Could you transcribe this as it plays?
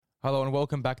Hello and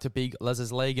welcome back to Big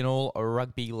Les's League and all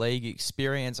rugby league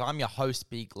experience. I'm your host,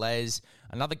 Big Les.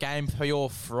 Another game for your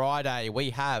Friday.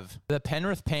 We have the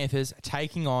Penrith Panthers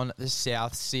taking on the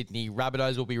South Sydney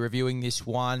Rabbitohs. We'll be reviewing this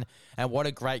one, and what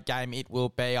a great game it will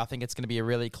be. I think it's going to be a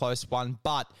really close one,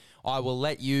 but I will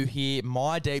let you hear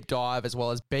my deep dive as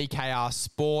well as BKR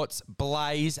Sports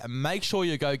Blaze. Make sure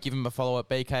you go give him a follow at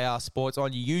BKR Sports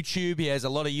on YouTube. He has a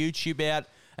lot of YouTube out.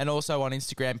 And also on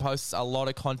Instagram, posts a lot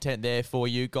of content there for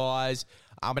you guys.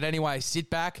 But anyway, sit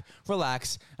back,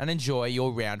 relax, and enjoy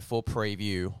your round 4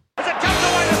 preview. As it comes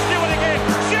away to Stewart again.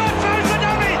 Stewart throws the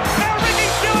dummy. Now Ricky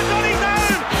Stewart's on his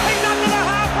own. He's under the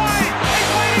halfway. He's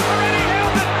waiting for Eddie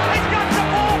Helton. He's got the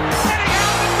ball. Eddie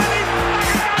Helton with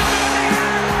him.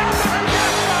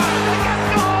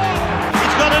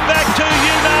 He's got it back to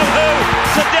you-know-who.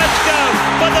 Tedesco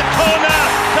for the corner.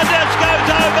 Tedesco's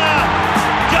over.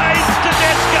 James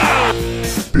Tedesco.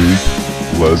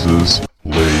 Big Les's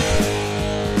League.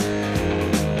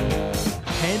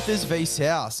 Panthers v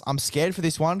South. I'm scared for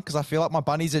this one because I feel like my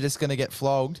bunnies are just going to get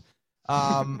flogged.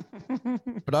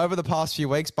 But over the past few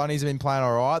weeks, bunnies have been playing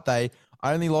all right. They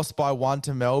only lost by 1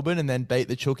 to Melbourne and then beat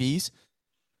the Chookies.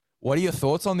 What are your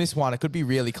thoughts on this one? It could be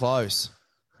really close.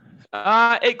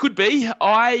 It could be.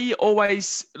 I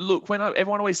always look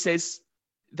everyone always says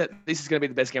that this is going to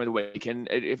be the best game of the week, and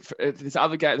if there's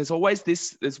other game, there's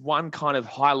one kind of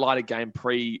highlighted game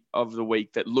pre of the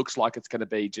week that looks like it's going to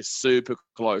be just super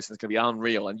close and it's going to be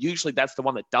unreal, and usually that's the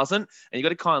one that doesn't, and you got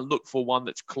to kind of look for one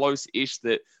that's close-ish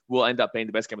that will end up being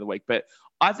the best game of the week. But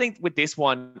I think with this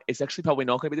one, it's actually probably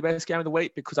not going to be the best game of the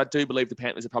week because I do believe the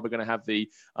Panthers are probably going to have the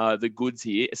goods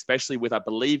here, especially with, I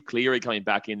believe, Cleary coming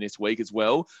back in this week as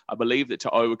well. I believe that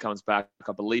Ta'oa comes back.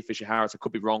 I believe Fisher Harris. I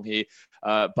could be wrong here,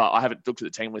 but I haven't looked at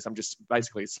the team list. I'm just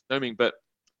basically assuming. But,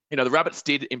 you know, the Rabbits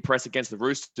did impress against the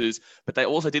Roosters, but they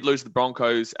also did lose to the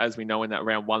Broncos, as we know, in that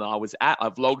round 1 that I was at. I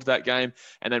vlogged that game.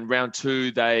 And then round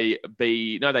 2, they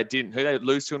didn't. Who they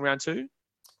lose to in round 2?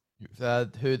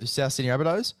 The South Sydney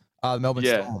Rabbitohs? Melbourne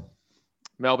Storm.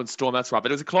 Melbourne Storm, that's right.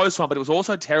 But it was a close one, but it was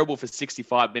also terrible for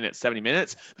 65 minutes, 70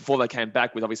 minutes before they came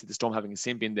back with obviously the Storm having a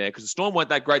simp in there because the Storm weren't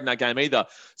that great in that game either.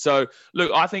 So,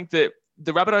 look, I think that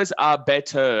the Rabbitohs are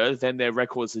better than their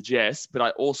record suggests, but I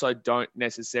also don't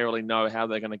necessarily know how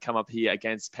they're going to come up here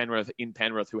against Penrith,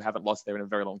 who haven't lost there in a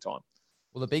very long time.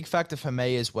 Well, the big factor for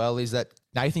me as well is that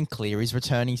Nathan Cleary is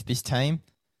returning to this team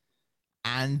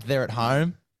and they're at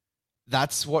home.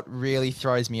 That's what really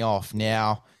throws me off.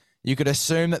 Now, you could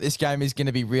assume that this game is going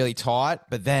to be really tight,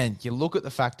 but then you look at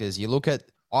the factors. You look at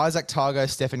Isaac Targo,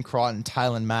 Stephen Crichton,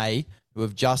 Taylor May, who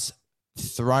have just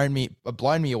blown me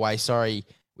away,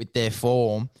 with their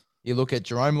form. You look at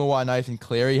Jerome Luai, Nathan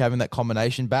Cleary having that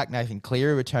combination back. Nathan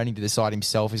Cleary returning to the side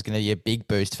himself is going to be a big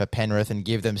boost for Penrith and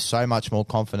give them so much more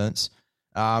confidence.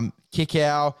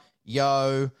 Kikau,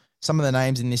 Yo, some of the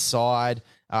names in this side.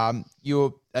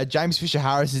 James Fisher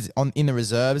Harris is in the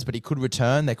reserves, but he could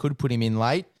return. They could put him in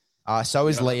late. So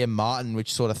is Liam Martin,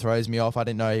 which sort of throws me off. I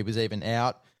didn't know he was even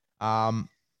out.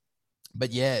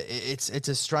 But yeah, it's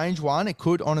a strange one. It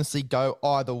could honestly go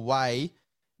either way.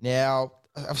 Now,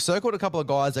 I've circled a couple of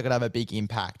guys that are going to have a big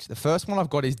impact. The first one I've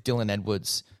got is Dylan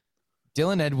Edwards.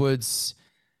 Dylan Edwards,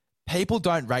 people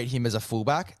don't rate him as a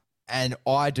fullback, and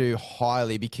I do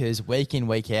highly because week in,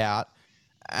 week out,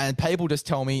 and people just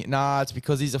tell me, nah, it's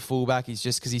because he's a fullback. It's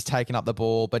just because he's taken up the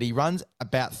ball, but he runs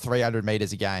about 300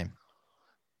 meters a game,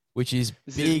 which is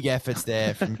big efforts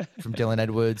there from Dylan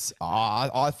Edwards.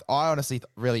 I honestly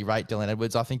really rate Dylan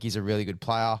Edwards. I think he's a really good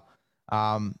player.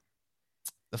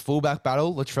 The fullback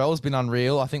battle, Latrell's been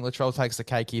unreal. I think Latrell takes the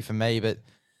cake here for me, but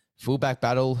fullback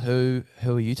battle, who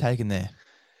are you taking there?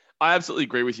 I absolutely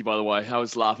agree with you, by the way. I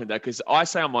was laughing at that because I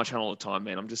say on my channel all the time,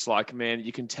 man, I'm just like, man,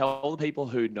 you can tell the people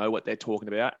who know what they're talking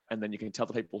about, and then you can tell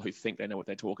the people who think they know what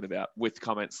they're talking about with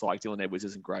comments like Dylan Edwards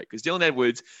isn't great. Because Dylan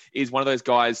Edwards is one of those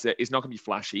guys that is not going to be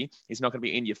flashy. He's not going to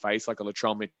be in your face like a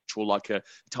Latrell Mitchell, like a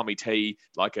Tommy T,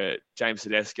 like a James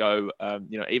Tedesco,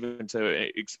 even to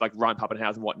like Ryan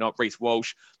Pappenhausen and whatnot, Reece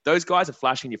Walsh. Those guys are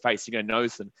flashing in your face. You're going to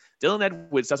notice them. Dylan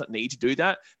Edwards doesn't need to do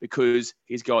that because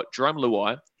he's got Jerome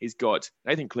Luai, he's got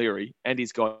Nathan Cleary, and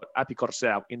he's got Api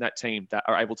Koroisau in that team that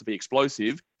are able to be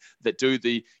explosive, that do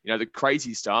the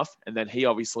crazy stuff, and then he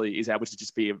obviously is able to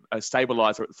just be a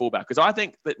stabilizer at the fullback. Because I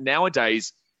think that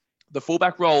nowadays the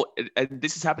fullback role, and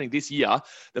this is happening this year,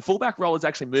 the fullback role is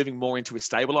actually moving more into a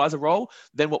stabilizer role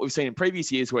than what we've seen in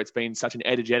previous years where it's been such an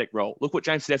energetic role. Look what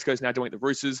James Tedesco is now doing at the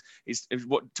Roosters, is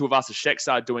what Tuivasa Sheck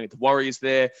started doing at the Warriors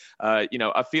there.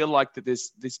 I feel like that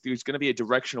there's going to be a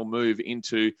directional move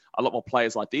into a lot more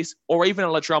players like this, or even a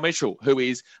Latrell Mitchell, who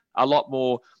is a lot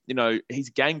more, he's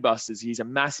gangbusters. He's a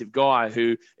massive guy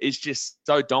who is just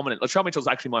so dominant. Latrell Mitchell's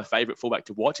actually my favorite fullback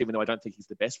to watch, even though I don't think he's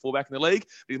the best fullback in the league.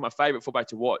 But he's my favorite fullback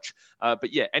to watch.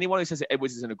 But yeah, anyone who says that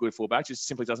Edwards isn't a good fullback just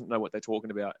simply doesn't know what they're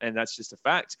talking about. And that's just a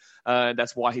fact.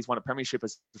 That's why he's won a premiership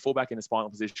as the fullback in a spinal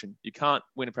position. You can't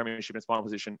win a premiership in a spinal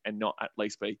position and not at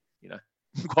least be,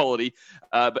 quality.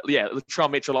 But yeah,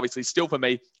 Latrell Mitchell obviously still for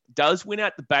me does win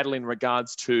out the battle in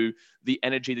regards to the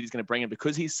energy that he's going to bring in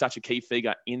because he's such a key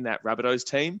figure in that Rabbitohs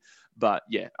team. But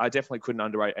yeah, I definitely couldn't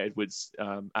underrate Edwards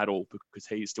at all because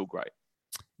he is still great.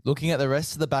 Looking at the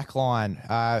rest of the back line,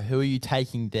 who are you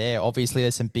taking there? Obviously,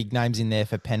 there's some big names in there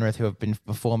for Penrith who have been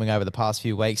performing over the past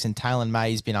few weeks, and Taylor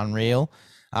May's been unreal.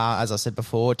 As I said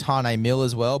before, Tane Mill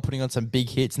as well, putting on some big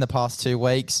hits in the past 2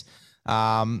 weeks.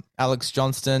 Alex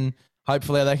Johnston,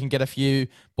 hopefully they can get a few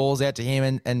balls out to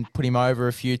him and put him over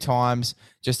a few times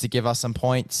just to give us some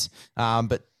points.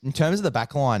 But in terms of the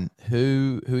back line,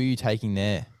 who are you taking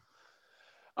there?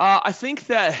 I think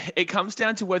that it comes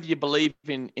down to whether you believe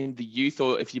in the youth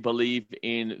or if you believe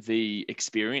in the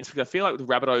experience. Because I feel like with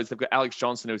the Rabbitohs, they've got Alex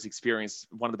Johnston, who's experienced,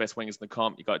 one of the best wingers in the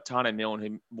comp. You've got Tane Milne,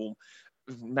 who will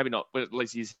maybe not, but at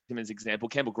least use him as an example.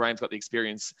 Campbell Graham's got the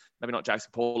experience, maybe not Jackson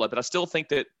Paulo, but I still think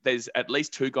that there's at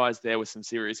least 2 guys there with some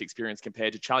serious experience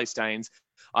compared to Charlie Staines,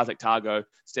 Isaac Targo,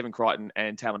 Stephen Crichton,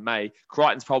 and Talon May.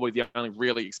 Crichton's probably the only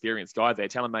really experienced guy there.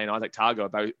 Talon May and Isaac Targo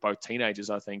are both teenagers,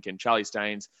 I think, and Charlie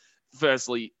Staines,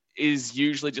 firstly, is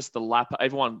usually just the lap.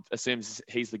 Everyone assumes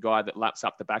he's the guy that laps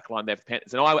up the back line there for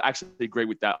Panthers. And I actually agree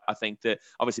with that. I think that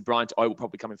obviously Brian To'o will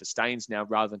probably come in for Staines now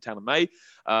rather than Talon May.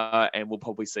 And we'll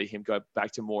probably see him go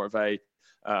back to more of a,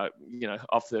 not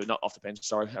off the bench,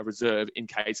 a reserve in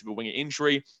case of a winger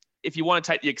injury. If you want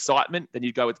to take the excitement, then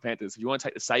you'd go with the Panthers. If you want to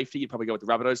take the safety, you'd probably go with the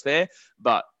Rabbitohs there.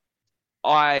 But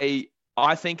I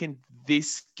think in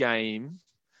this game,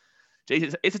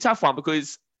 geez, it's a tough one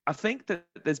because I think that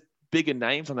there's bigger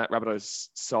names on that Rabbitohs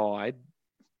side,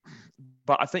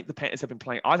 but I think the Panthers have been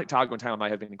playing. Isaac Targo and Taylor May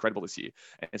have been incredible this year,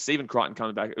 and Stephen Crichton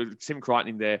coming back. Stephen Crichton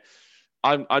in there,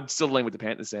 I'd still lean with the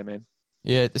Panthers there, man.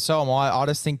 Yeah, so am I. I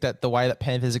just think that the way that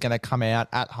Panthers are going to come out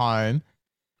at home,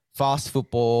 fast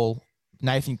football,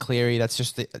 Nathan Cleary, that's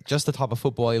just the type of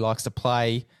football he likes to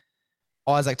play.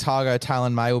 Isaac Targo, Taylor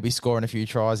May will be scoring a few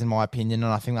tries, in my opinion,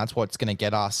 and I think that's what's going to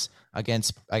get us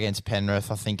against Penrith.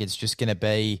 I think it's just going to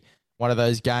be one of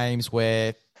those games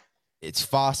where it's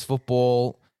fast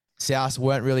football. South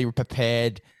weren't really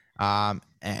prepared,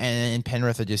 and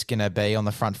Penrith are just going to be on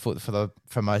the front foot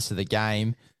for most of the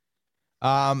game.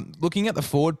 Looking at the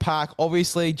forward pack,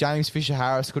 obviously James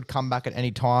Fisher-Harris could come back at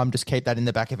any time. Just keep that in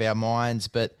the back of our minds.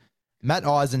 But Matt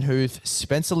Eisenhuth,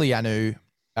 Spencer Lianu,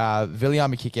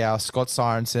 Viliami Kikau, Scott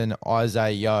Sorensen, Isaiah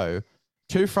Yeo.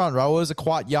 2 front rowers are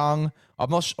quite young. I'm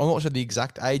not sure the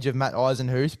exact age of Matt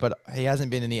Eisenhuth, but he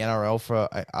hasn't been in the NRL for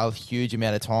a huge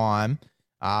amount of time.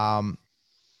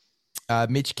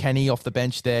 Mitch Kenny off the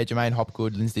bench there, Jermaine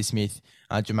Hopgood, Lindsay Smith,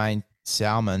 Jermaine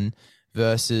Salmon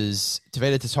versus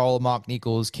Tavita Totola, Mark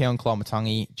Nichols, Keon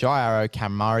Koloamatangi, Jai Arrow,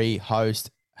 Cam Murray,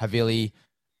 Host, Havili,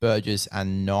 Burgess,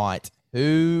 and Knight.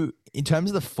 Who, in terms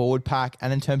of the forward pack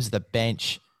and in terms of the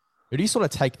bench, who do you sort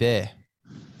of take there?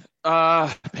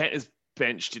 Panthers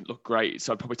bench didn't look great,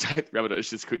 so I'd probably take the Rabbitohs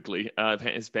just quickly.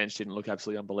 Panthers bench didn't look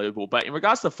absolutely unbelievable. But in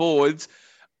regards to the forwards,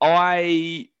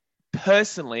 I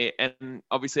personally, and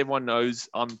obviously everyone knows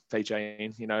I'm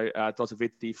Fijian, thoughts of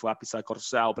Vitti, Fuapisa,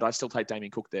 Korosal, but I still take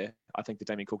Damien Cook there. I think that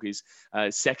Damien Cook is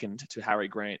second to Harry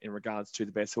Grant in regards to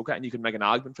the best hooker, and you can make an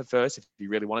argument for first if you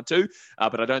really wanted to,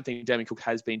 but I don't think Damien Cook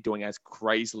has been doing as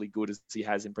crazily good as he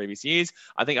has in previous years.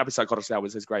 I think Apisa Korosal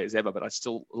was as great as ever, but I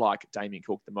still like Damien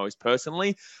Cook the most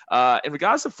personally. In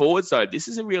regards to forwards, though, this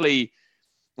is a really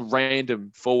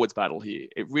random forwards battle here.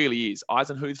 It really is.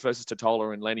 Eisenhuth versus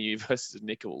Totola and Leniu versus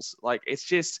Nichols. It's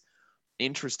just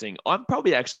interesting. I'm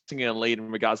probably actually going to lead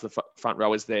in regards to the front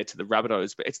rowers there to the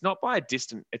Rabbitohs, but it's not by a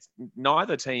distant. It's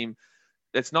neither team.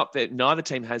 It's not that neither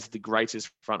team has the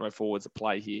greatest front row forwards at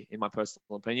play here, in my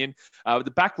personal opinion. The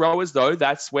back rowers, though,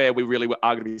 that's where we really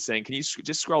are going to be seeing. Can you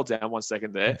just scroll down 1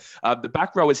 second there? The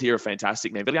back rowers here are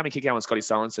fantastic, man. Viliami Kikau and Scotty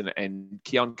Sorensen and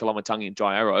Keon Koloamatangi and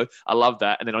Jai Arrow. I love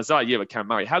that. And then Isaiah Yeo and Cameron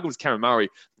Murray. How good was Cameron Murray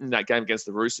in that game against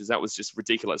the Roosters? That was just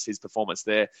ridiculous, his performance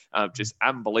there. Just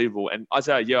unbelievable. And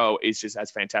Isaiah Yeo is just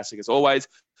as fantastic as always.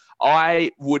 I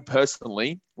would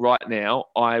personally lean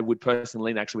actually with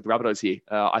the Rabbitohs here.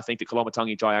 I think that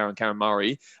Koloamatangi, Jai Arrow, and Cameron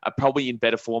Murray are probably in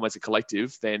better form as a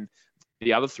collective than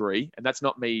the other three. And that's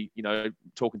not me,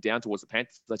 talking down towards the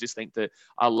Panthers. I just think that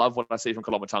I love what I see from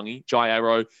Koloamatangi. Jai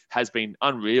Arrow has been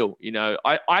unreal.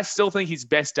 I still think his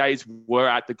best days were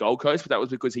at the Gold Coast, but that was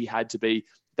because he had to be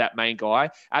that main guy.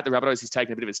 At the Rabbitohs, he's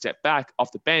taken a bit of a step back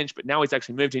off the bench, but now he's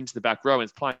actually moved into the back row and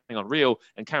is playing unreal.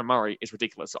 And Cameron Murray is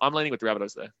ridiculous. So I'm leaning with the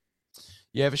Rabbitohs there.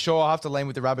 Yeah, for sure. I have to lean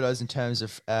with the Rabbitohs in terms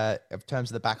of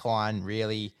the back line,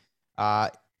 really,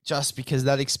 just because of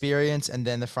that experience, and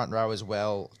then the front row as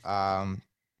well. And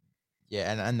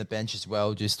the bench as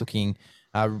well, just looking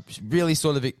really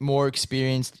sort of more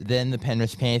experienced than the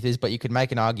Penrith Panthers. But you could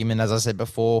make an argument, as I said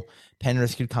before,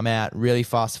 Penrith could come out really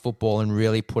fast football and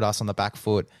really put us on the back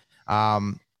foot.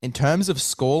 In terms of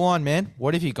scoreline, man,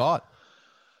 what have you got?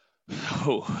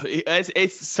 Oh,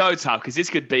 it's so tough because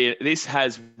this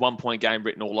has 1 point game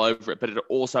written all over it, but it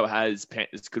also has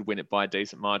Panthers could win it by a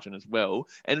decent margin as well.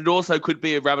 And it also could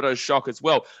be a Rabbitohs shock as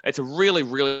well. It's a really,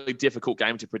 really difficult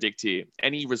game to predict here.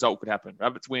 Any result could happen.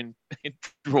 Rabbits win,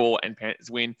 draw, and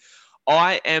Panthers win.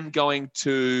 I really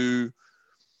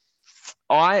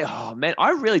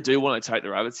do want to take the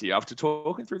Rabbits here. After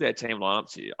talking through their team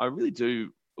lineups here, I really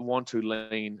do want to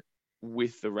lean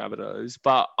with the Rabbitohs,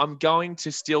 but I'm going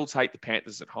to still take the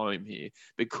Panthers at home here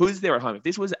because they're at home. If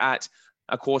this was at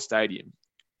a core stadium,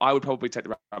 I would probably take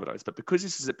the Rabbitohs, but because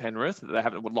this is at Penrith, they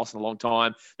haven't lost in a long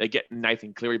time. They get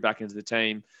Nathan Cleary back into the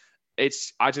team. I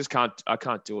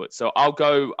can't do it. So I'll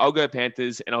go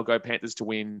Panthers, and I'll go Panthers to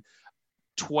win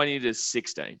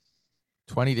 20-16.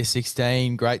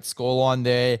 20-16, great scoreline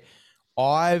there.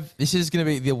 This is going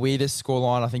to be the weirdest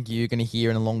scoreline I think you're going to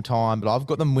hear in a long time, but I've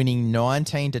got them winning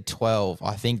 19-12.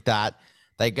 I think that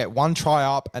they get one try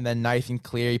up, and then Nathan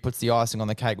Cleary puts the icing on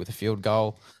the cake with a field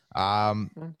goal.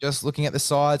 Just looking at the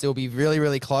sides, it'll be really,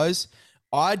 really close.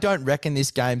 I don't reckon this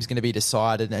game's going to be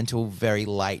decided until very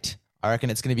late. I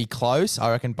reckon it's going to be close. I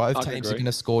reckon both teams are going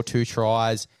to score 2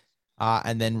 tries,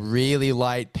 and then really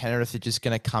late, Penrith are just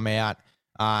going to come out,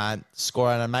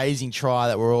 score an amazing try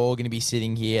that we're all going to be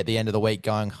sitting here at the end of the week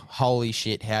going, holy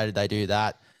shit, how did they do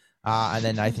that? And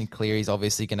then Nathan Cleary's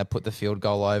obviously going to put the field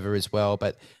goal over as well.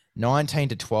 But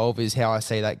 19-12 is how I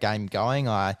see that game going.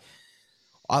 I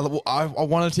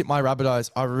want to tip my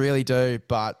Rabbitohs. I really do,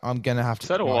 but I'm going to have to.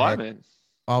 So do I, man.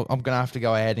 I'm going to have to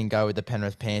go ahead and go with the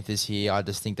Penrith Panthers here. I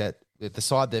just think that with the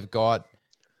side they've got,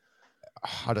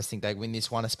 I just think they win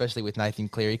this one, especially with Nathan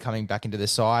Cleary coming back into the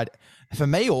side. For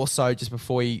me also, just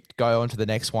before we go on to the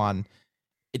next one,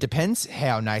 it depends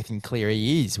how Nathan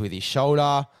Cleary is with his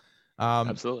shoulder.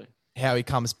 Absolutely. How he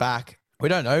comes back. We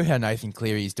don't know how Nathan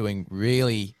Cleary is doing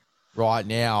really right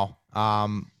now.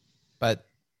 But,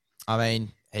 I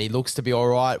mean, he looks to be all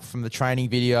right from the training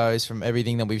videos, from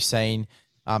everything that we've seen.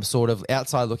 Sort of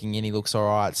outside looking in, he looks all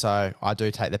right. So I do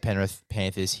take the Penrith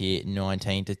Panthers here,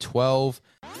 19-12.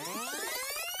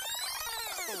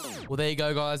 Well, there you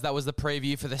go, guys. That was the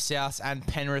preview for the South and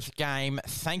Penrith game.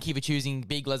 Thank you for choosing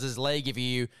Big Les's League. If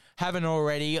you haven't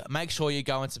already, make sure you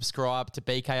go and subscribe to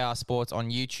BKR Sports on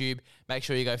YouTube. Make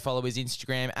sure you go follow his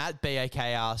Instagram at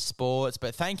BAKR Sports.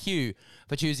 But thank you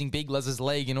for choosing Big Les's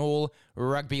League and all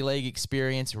rugby league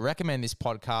experience. Recommend this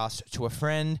podcast to a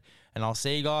friend, and I'll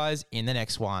see you guys in the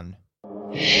next one.